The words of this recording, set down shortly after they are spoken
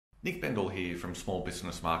Nick Bendall here from small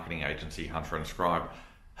business marketing agency Hunter Scribe.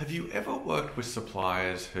 Have you ever worked with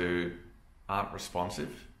suppliers who aren't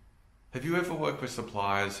responsive? Have you ever worked with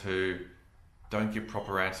suppliers who don't give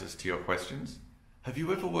proper answers to your questions? Have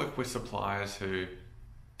you ever worked with suppliers who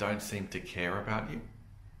don't seem to care about you?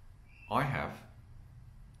 I have.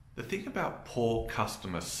 The thing about poor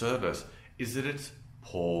customer service is that it's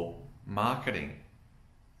poor marketing.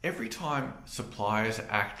 Every time suppliers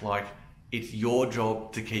act like it's your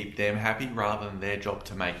job to keep them happy rather than their job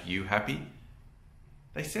to make you happy,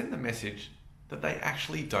 they send the message that they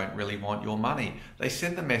actually don't really want your money. They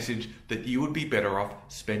send the message that you would be better off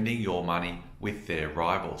spending your money with their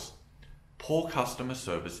rivals. Poor customer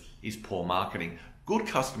service is poor marketing. Good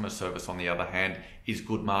customer service, on the other hand, is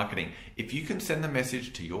good marketing. If you can send the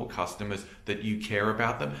message to your customers that you care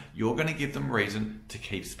about them, you're going to give them reason to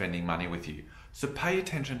keep spending money with you. So pay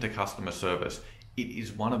attention to customer service. It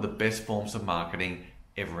is one of the best forms of marketing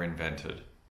ever invented.